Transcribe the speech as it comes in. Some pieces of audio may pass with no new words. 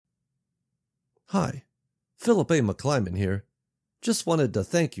Hi, Philip A. McClyman here. Just wanted to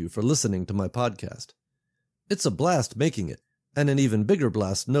thank you for listening to my podcast. It's a blast making it, and an even bigger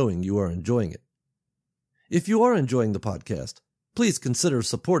blast knowing you are enjoying it. If you are enjoying the podcast, please consider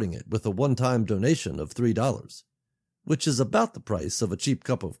supporting it with a one-time donation of $3, which is about the price of a cheap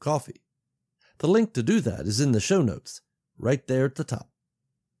cup of coffee. The link to do that is in the show notes, right there at the top.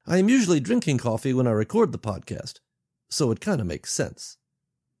 I am usually drinking coffee when I record the podcast, so it kind of makes sense.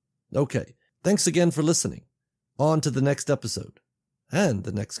 Okay, thanks again for listening. On to the next episode, and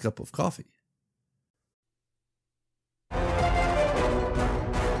the next cup of coffee.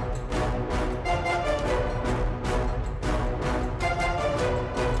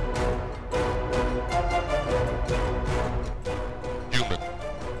 Human.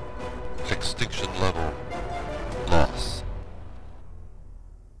 Extinction level. Loss.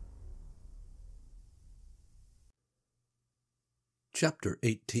 Chapter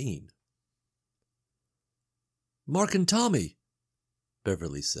 18. "Mark and Tommy,"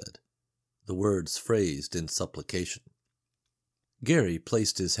 Beverly said, the words phrased in supplication. Gary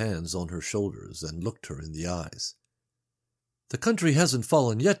placed his hands on her shoulders and looked her in the eyes. "The country hasn't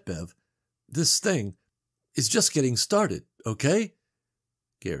fallen yet, Bev. This thing is just getting started, okay?"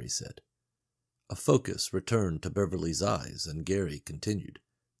 Gary said. A focus returned to Beverly's eyes, and Gary continued,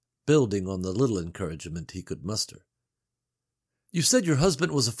 building on the little encouragement he could muster. "You said your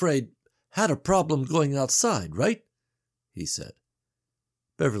husband was afraid, had a problem going outside, right?" he said.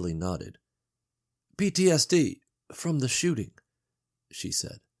 Beverly nodded. "PTSD from the shooting," she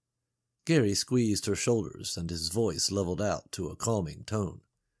said. Gary squeezed her shoulders, and his voice leveled out to a calming tone.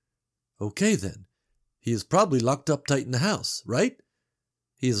 "Okay, then. He is probably locked up tight in the house, right?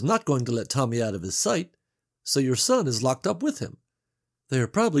 He is not going to let Tommy out of his sight, so your son is locked up with him. They are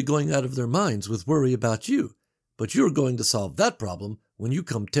probably going out of their minds with worry about you, but you are going to solve that problem when you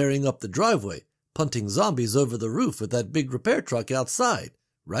come tearing up the driveway, punting zombies over the roof with that big repair truck outside,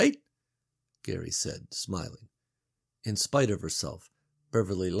 right?" Gary said, smiling. In spite of herself,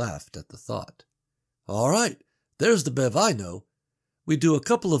 Beverly laughed at the thought. "All right, there's the Bev I know. We do a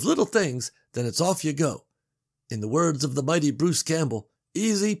couple of little things, then it's off you go. In the words of the mighty Bruce Campbell,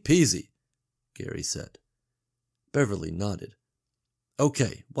 easy peasy," Gary said. Beverly nodded.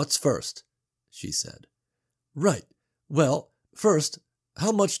 "Okay, what's first?" she said. "Right. Well, first,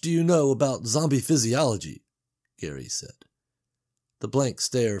 how much do you know about zombie physiology?" Gary said. The blank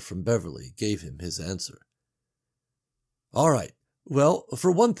stare from Beverly gave him his answer. "All right. Well,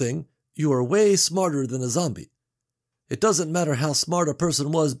 for one thing, you are way smarter than a zombie. It doesn't matter how smart a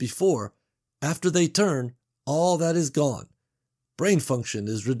person was before. After they turn, all that is gone. Brain function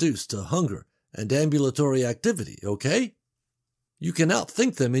is reduced to hunger and ambulatory activity, okay? You can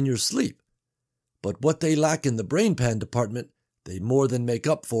outthink them in your sleep, but what they lack in the brain pan department, they more than make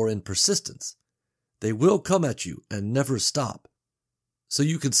up for in persistence. They will come at you and never stop. So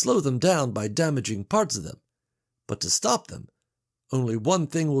you can slow them down by damaging parts of them. But to stop them, only one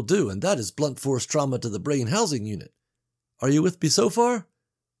thing will do, and that is blunt force trauma to the brain housing unit. Are you with me so far?"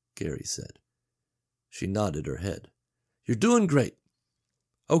 Gary said. She nodded her head. "You're doing great.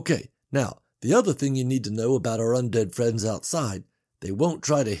 Okay, now, the other thing you need to know about our undead friends outside, they won't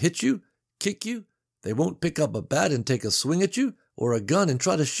try to hit you, kick you. They won't pick up a bat and take a swing at you, or a gun and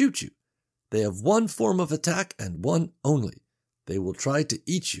try to shoot you. They have one form of attack and one only. They will try to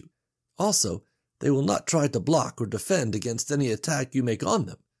eat you. Also, they will not try to block or defend against any attack you make on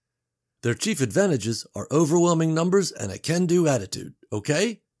them. Their chief advantages are overwhelming numbers and a can-do attitude,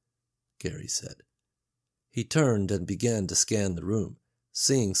 okay?" Gary said. He turned and began to scan the room,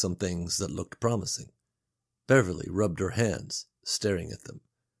 seeing some things that looked promising. Beverly rubbed her hands, staring at them.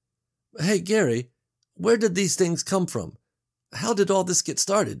 "Hey, Gary, where did these things come from? How did all this get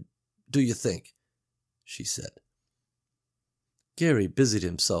started, do you think?" she said. Gary busied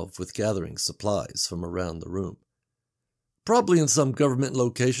himself with gathering supplies from around the room. "Probably in some government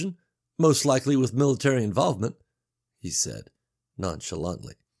location, most likely with military involvement," he said,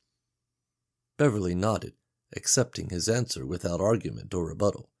 nonchalantly. Beverly nodded, accepting his answer without argument or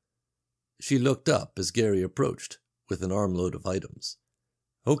rebuttal. She looked up as Gary approached, with an armload of items.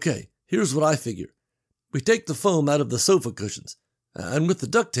 "Okay, here's what I figure. We take the foam out of the sofa cushions, and with the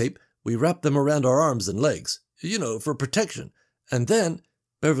duct tape, we wrap them around our arms and legs, for protection. And then—"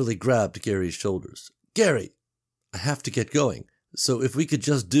 Beverly grabbed Gary's shoulders. "Gary, I have to get going, so if we could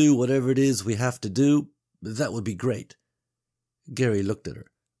just do whatever it is we have to do, that would be great." Gary looked at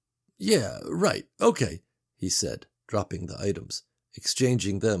her. "Yeah, right, okay," he said, dropping the items,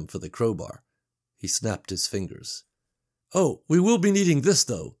 exchanging them for the crowbar. He snapped his fingers. "Oh, we will be needing this,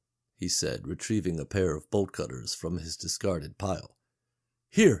 though," he said, retrieving a pair of bolt cutters from his discarded pile.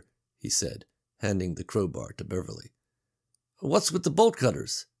 "Here," he said, handing the crowbar to Beverly. "What's with the bolt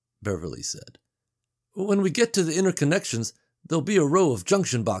cutters?" Beverly said. "When we get to the interconnections, there'll be a row of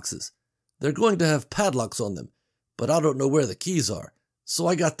junction boxes. They're going to have padlocks on them, but I don't know where the keys are, so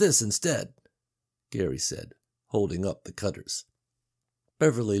I got this instead," Gary said, holding up the cutters.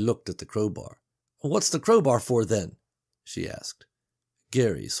 Beverly looked at the crowbar. "What's the crowbar for, then?" she asked.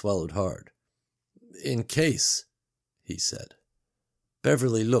 Gary swallowed hard. "In case," he said.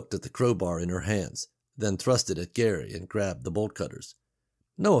 Beverly looked at the crowbar in her hands, then thrust it at Gary and grabbed the bolt cutters.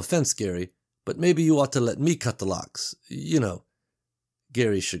 "No offense, Gary, but maybe you ought to let me cut the locks. You know."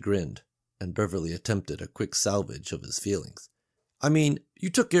 Gary chagrined, and Beverly attempted a quick salvage of his feelings. "I mean, you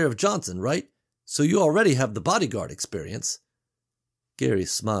took care of Johnson, right? So you already have the bodyguard experience." Gary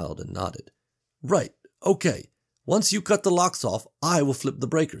smiled and nodded. "Right, okay. Once you cut the locks off, I will flip the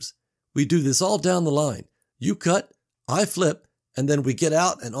breakers. We do this all down the line. You cut, I flip, and then we get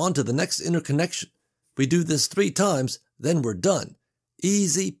out and on to the next interconnection. We do this 3 times, then we're done.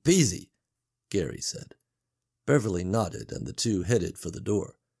 Easy peasy," Gary said. Beverly nodded, and the two headed for the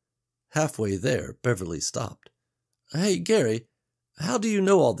door. Halfway there, Beverly stopped. "Hey, Gary, how do you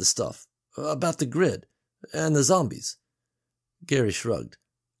know all this stuff? About the grid and the zombies?" Gary shrugged.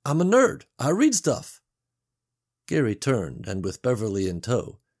 "I'm a nerd. I read stuff." Gary turned, and with Beverly in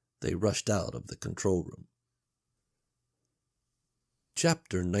tow, they rushed out of the control room.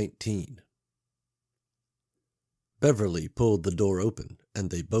 Chapter 19. Beverly pulled the door open, and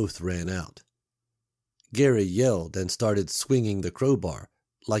they both ran out. Gary yelled and started swinging the crowbar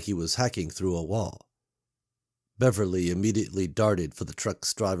like he was hacking through a wall. Beverly immediately darted for the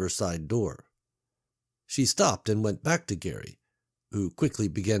truck's driver's side door. She stopped and went back to Gary, who quickly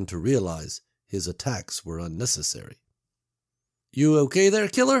began to realize his attacks were unnecessary. "You okay there,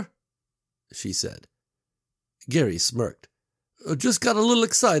 killer?" she said. Gary smirked. "Just got a little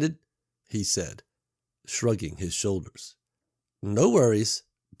excited," he said, shrugging his shoulders. "No worries,"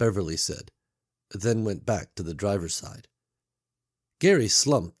 Beverly said, then went back to the driver's side. Gary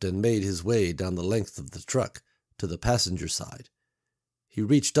slumped and made his way down the length of the truck to the passenger side. He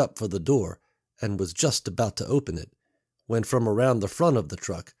reached up for the door and was just about to open it when from around the front of the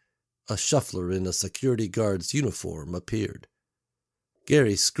truck a shuffler in a security guard's uniform appeared.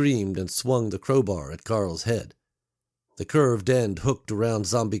 Gary screamed and swung the crowbar at Carl's head. The curved end hooked around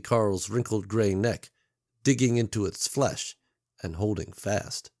Zombie Carl's wrinkled gray neck, digging into its flesh and holding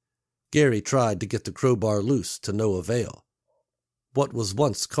fast. Gary tried to get the crowbar loose to no avail. What was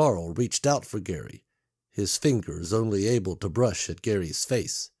once Carl reached out for Gary, his fingers only able to brush at Gary's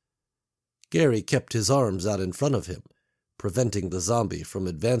face. Gary kept his arms out in front of him, preventing the zombie from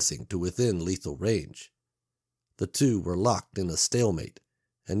advancing to within lethal range. The two were locked in a stalemate,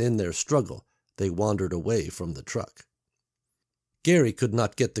 and in their struggle they wandered away from the truck. Gary could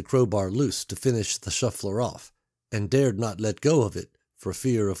not get the crowbar loose to finish the shuffler off, and dared not let go of it for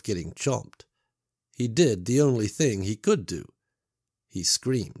fear of getting chomped. He did the only thing he could do. He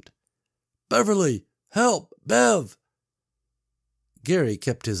screamed, "Beverly! Help! Bev!" Gary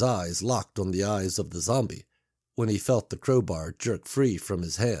kept his eyes locked on the eyes of the zombie when he felt the crowbar jerk free from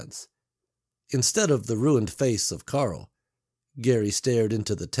his hands. Instead of the ruined face of Carl, Gary stared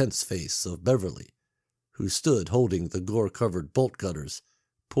into the tense face of Beverly, who stood holding the gore-covered bolt cutters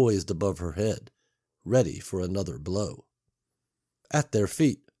poised above her head, ready for another blow. At their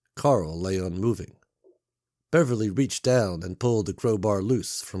feet, Carl lay unmoving. Beverly reached down and pulled the crowbar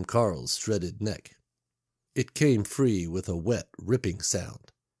loose from Carl's shredded neck. It came free with a wet, ripping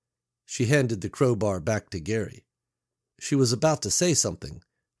sound. She handed the crowbar back to Gary. She was about to say something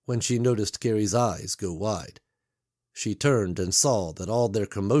when she noticed Gary's eyes go wide. She turned and saw that all their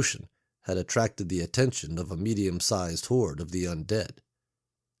commotion had attracted the attention of a medium-sized horde of the undead.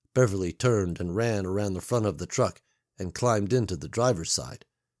 Beverly turned and ran around the front of the truck and climbed into the driver's side.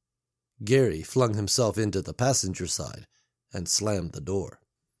 Gary flung himself into the passenger side and slammed the door.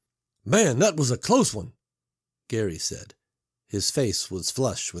 "Man, that was a close one," Gary said. His face was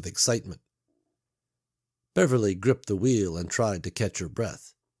flush with excitement. Beverly gripped the wheel and tried to catch her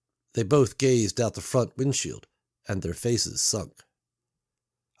breath. They both gazed out the front windshield, and their faces sunk.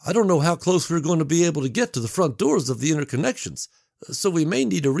 "I don't know how close we're going to be able to get to the front doors of the interconnections, so we may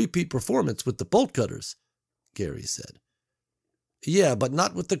need a repeat performance with the bolt cutters," Gary said. "Yeah, but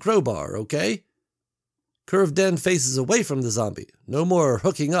not with the crowbar, okay? Curved end faces away from the zombie. No more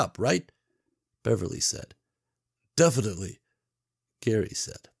hooking up, right?" Beverly said. "Definitely," Gary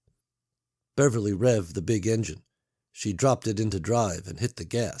said. Beverly revved the big engine. She dropped it into drive and hit the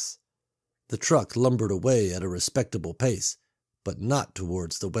gas. The truck lumbered away at a respectable pace, but not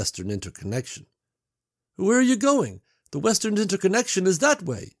towards the Western Interconnection. "Where are you going? The Western Interconnection is that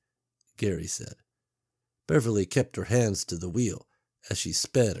way," Gary said. Beverly kept her hands to the wheel as she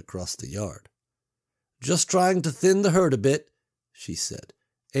sped across the yard. "Just trying to thin the herd a bit," she said,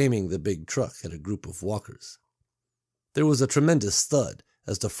 aiming the big truck at a group of walkers. There was a tremendous thud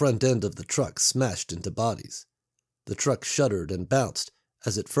as the front end of the truck smashed into bodies. The truck shuddered and bounced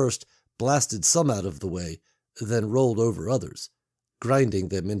as it first blasted some out of the way, then rolled over others, grinding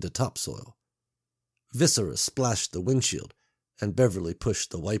them into topsoil. Viscera splashed the windshield, and Beverly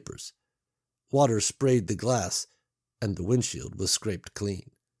pushed the wipers. Water sprayed the glass, and the windshield was scraped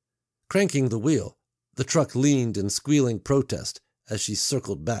clean. Cranking the wheel, the truck leaned in squealing protest as she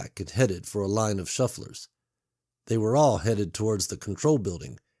circled back and headed for a line of shufflers. They were all headed towards the control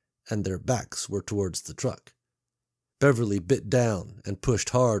building, and their backs were towards the truck. Beverly bit down and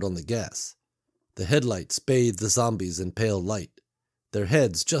pushed hard on the gas. The headlights bathed the zombies in pale light. Their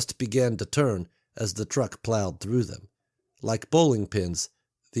heads just began to turn as the truck plowed through them. Like bowling pins,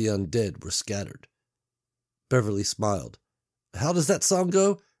 the undead were scattered. Beverly smiled. "How does that song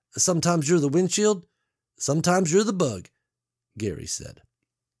go? Sometimes you're the windshield, sometimes you're the bug," Gary said.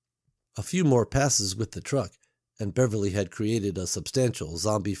 A few more passes with the truck, and Beverly had created a substantial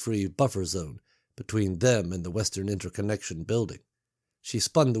zombie-free buffer zone between them and the Western Interconnection building. She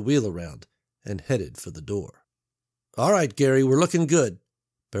spun the wheel around and headed for the door. "All right, Gary, we're looking good,"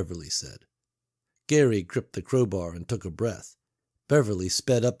 Beverly said. Gary gripped the crowbar and took a breath. Beverly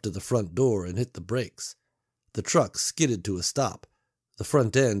sped up to the front door and hit the brakes. The truck skidded to a stop, the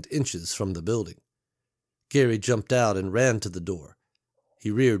front end inches from the building. Gary jumped out and ran to the door. He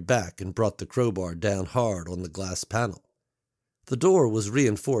reared back and brought the crowbar down hard on the glass panel. The door was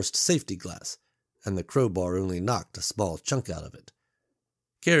reinforced safety glass, and the crowbar only knocked a small chunk out of it.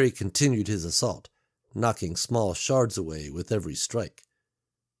 Gary continued his assault, knocking small shards away with every strike.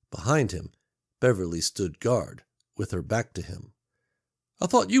 Behind him, Beverly stood guard, with her back to him. "I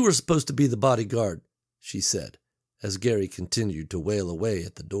thought you were supposed to be the bodyguard," she said, as Gary continued to wail away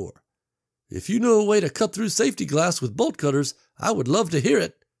at the door. "If you know a way to cut through safety glass with bolt cutters, I would love to hear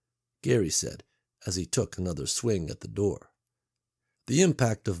it," Gary said, as he took another swing at the door. The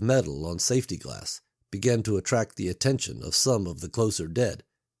impact of metal on safety glass began to attract the attention of some of the closer dead,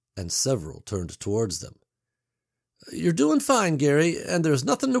 and several turned towards them. "You're doing fine, Gary, and there's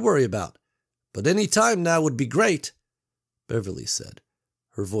nothing to worry about. But any time now would be great," Beverly said,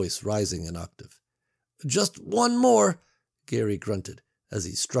 her voice rising an octave. "Just one more," Gary grunted as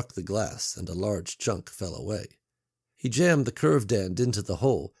he struck the glass and a large chunk fell away. He jammed the curved end into the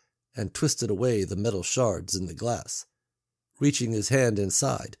hole and twisted away the metal shards in the glass. Reaching his hand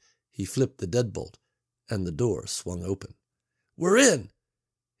inside, he flipped the deadbolt, and the door swung open. "We're in,"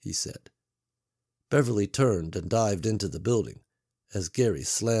 he said. Beverly turned and dived into the building as Gary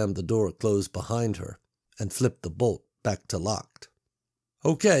slammed the door closed behind her and flipped the bolt back to locked.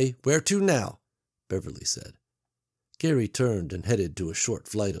 "Okay, where to now?" Beverly said. Gary turned and headed to a short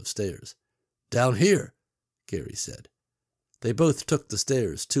flight of stairs. "Down here," Gary said. They both took the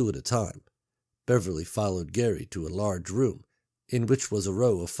stairs 2 at a time. Beverly followed Gary to a large room, in which was a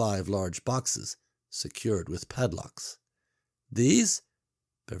row of 5 large boxes, secured with padlocks. "These?"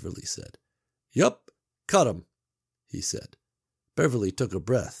 Beverly said. "Yup, cut 'em," he said. Beverly took a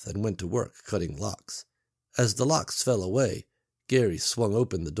breath and went to work cutting locks. As the locks fell away, Gary swung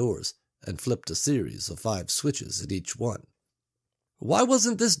open the doors and flipped a series of 5 switches at each one. "Why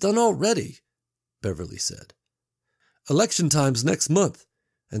wasn't this done already?" Beverly said. "Election time's next month,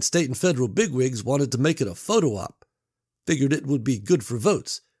 and state and federal bigwigs wanted to make it a photo op. Figured it would be good for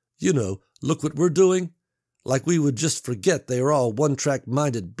votes. You know, look what we're doing. Like we would just forget they are all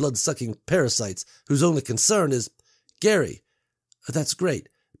one-track-minded, blood-sucking parasites whose only concern is... Gary, that's great,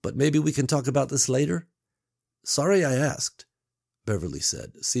 but maybe we can talk about this later?" "Sorry I asked," Beverly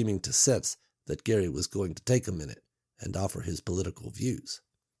said, seeming to sense that Gary was going to take a minute and offer his political views.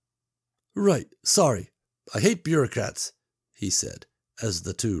 "Right, sorry. I hate bureaucrats," he said, as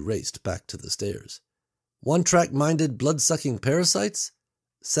the two raced back to the stairs. "One-track-minded, blood-sucking parasites?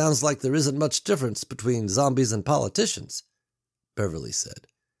 Sounds like there isn't much difference between zombies and politicians," Beverly said.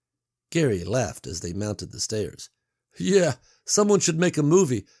 Gary laughed as they mounted the stairs. "Yeah, someone should make a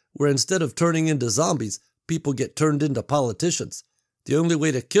movie where instead of turning into zombies, people get turned into politicians. The only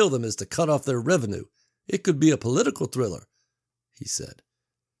way to kill them is to cut off their revenue. It could be a political thriller," he said.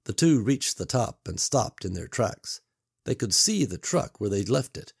 The two reached the top and stopped in their tracks. They could see the truck where they'd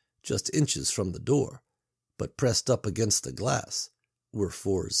left it, just inches from the door, but pressed up against the glass were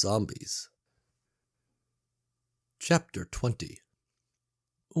 4 zombies. Chapter 20.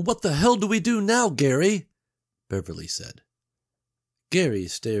 "What the hell do we do now, Gary?" Beverly said. Gary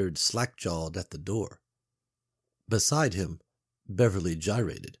stared slack-jawed at the door. Beside him, Beverly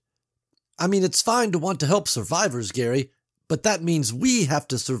gyrated. I mean, it's fine to want to help survivors, Gary, but that means we have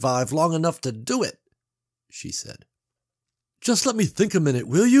to survive long enough to do it, she said. Just let me think a minute,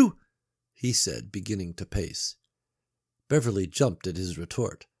 will you? He said, beginning to pace. Beverly jumped at his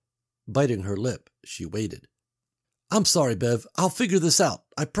retort. Biting her lip, she waited. I'm sorry, Bev. I'll figure this out.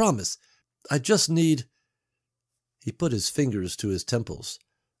 I promise. I just need... He put his fingers to his temples,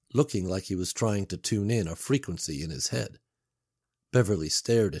 looking like he was trying to tune in a frequency in his head. Beverly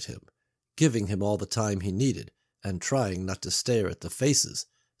stared at him, giving him all the time he needed and trying not to stare at the faces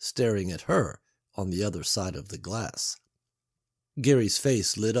staring at her on the other side of the glass. Gary's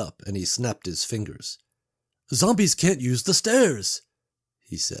face lit up and he snapped his fingers. Zombies can't use the stairs,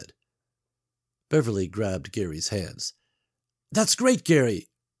 he said. Beverly grabbed Gary's hands. That's great, Gary.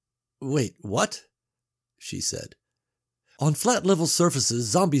 Wait, what? She said. On flat level surfaces,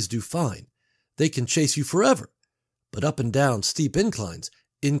 zombies do fine. They can chase you forever. But up and down steep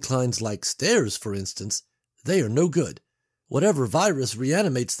inclines like stairs, for instance, they are no good. Whatever virus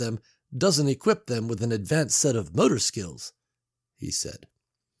reanimates them doesn't equip them with an advanced set of motor skills, he said.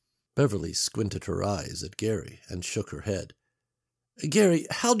 Beverly squinted her eyes at Gary and shook her head. Gary,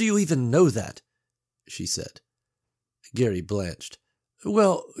 how do you even know that? She said. Gary blanched.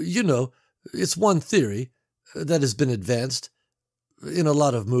 Well, you know, it's one theory that has been advanced in a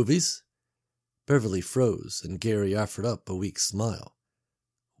lot of movies. Beverly froze, and Gary offered up a weak smile.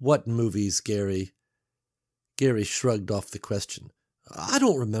 What movies, Gary? Gary shrugged off the question. I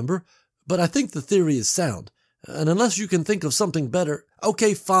don't remember, but I think the theory is sound. And unless you can think of something better...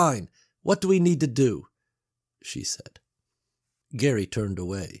 Okay, fine. What do we need to do? She said. Gary turned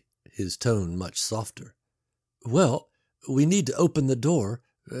away, his tone much softer. Well, we need to open the door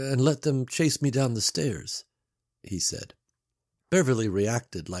and let them chase me down the stairs, he said. Beverly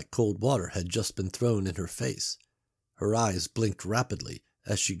reacted like cold water had just been thrown in her face. Her eyes blinked rapidly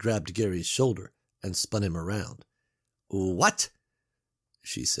as she grabbed Gary's shoulder and spun him around. What?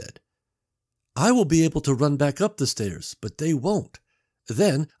 She said. I will be able to run back up the stairs, but they won't.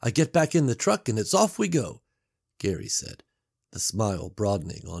 Then I get back in the truck and it's off we go, Gary said, the smile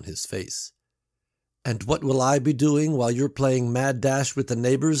broadening on his face. And what will I be doing while you're playing mad dash with the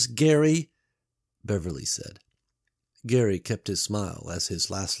neighbors, Gary? Beverly said. Gary kept his smile as his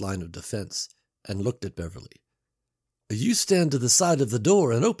last line of defense and looked at Beverly. You stand to the side of the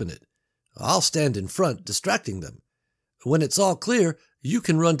door and open it. I'll stand in front, distracting them. When it's all clear, you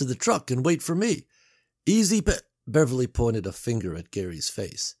can run to the truck and wait for me. Beverly pointed a finger at Gary's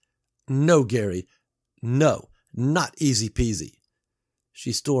face. No, Gary. No, not easy peasy.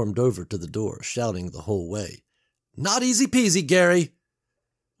 She stormed over to the door, shouting the whole way. Not easy peasy, Gary.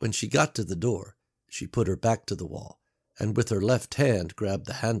 When she got to the door, she put her back to the wall and with her left hand grabbed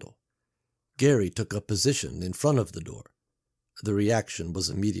the handle. Gary took up position in front of the door. The reaction was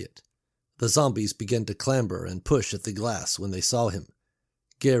immediate. The zombies began to clamber and push at the glass when they saw him.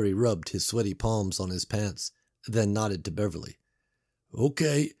 Gary rubbed his sweaty palms on his pants, then nodded to Beverly.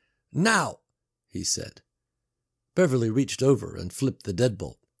 Okay, now, he said. Beverly reached over and flipped the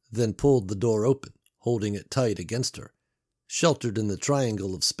deadbolt, then pulled the door open, holding it tight against her, sheltered in the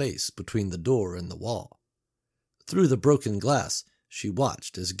triangle of space between the door and the wall. Through the broken glass, she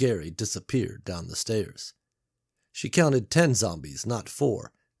watched as Gary disappeared down the stairs. She counted 10 zombies, not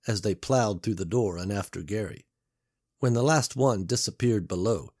 4, as they plowed through the door and after Gary. When the last one disappeared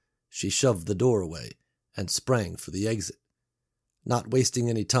below, she shoved the door away and sprang for the exit. Not wasting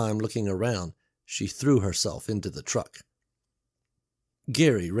any time looking around, she threw herself into the truck.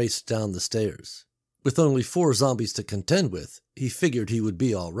 Gary raced down the stairs. With only 4 zombies to contend with, he figured he would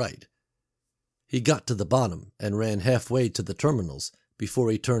be all right. He got to the bottom and ran halfway to the terminals before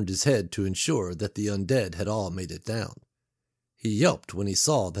he turned his head to ensure that the undead had all made it down. He yelped when he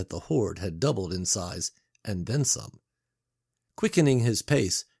saw that the horde had doubled in size and then some. Quickening his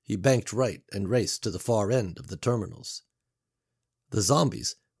pace, he banked right and raced to the far end of the terminals. The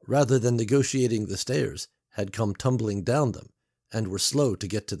zombies, rather than negotiating the stairs, had come tumbling down them and were slow to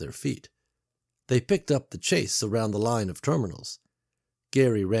get to their feet. They picked up the chase around the line of terminals.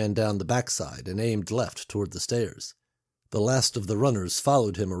 Gary ran down the backside and aimed left toward the stairs. The last of the runners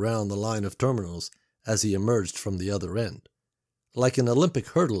followed him around the line of terminals as he emerged from the other end. Like an Olympic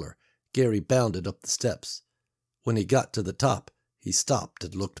hurdler, Gary bounded up the steps. When he got to the top, he stopped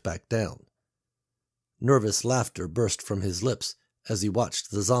and looked back down. Nervous laughter burst from his lips as he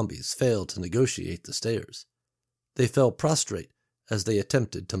watched the zombies fail to negotiate the stairs. They fell prostrate as they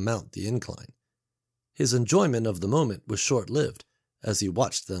attempted to mount the incline. His enjoyment of the moment was short-lived as he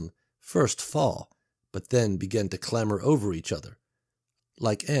watched them first fall, but then begin to clamber over each other.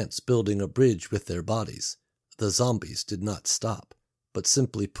 Like ants building a bridge with their bodies, the zombies did not stop, but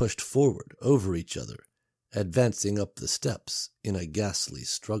simply pushed forward over each other, advancing up the steps in a ghastly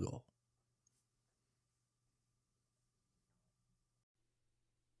struggle.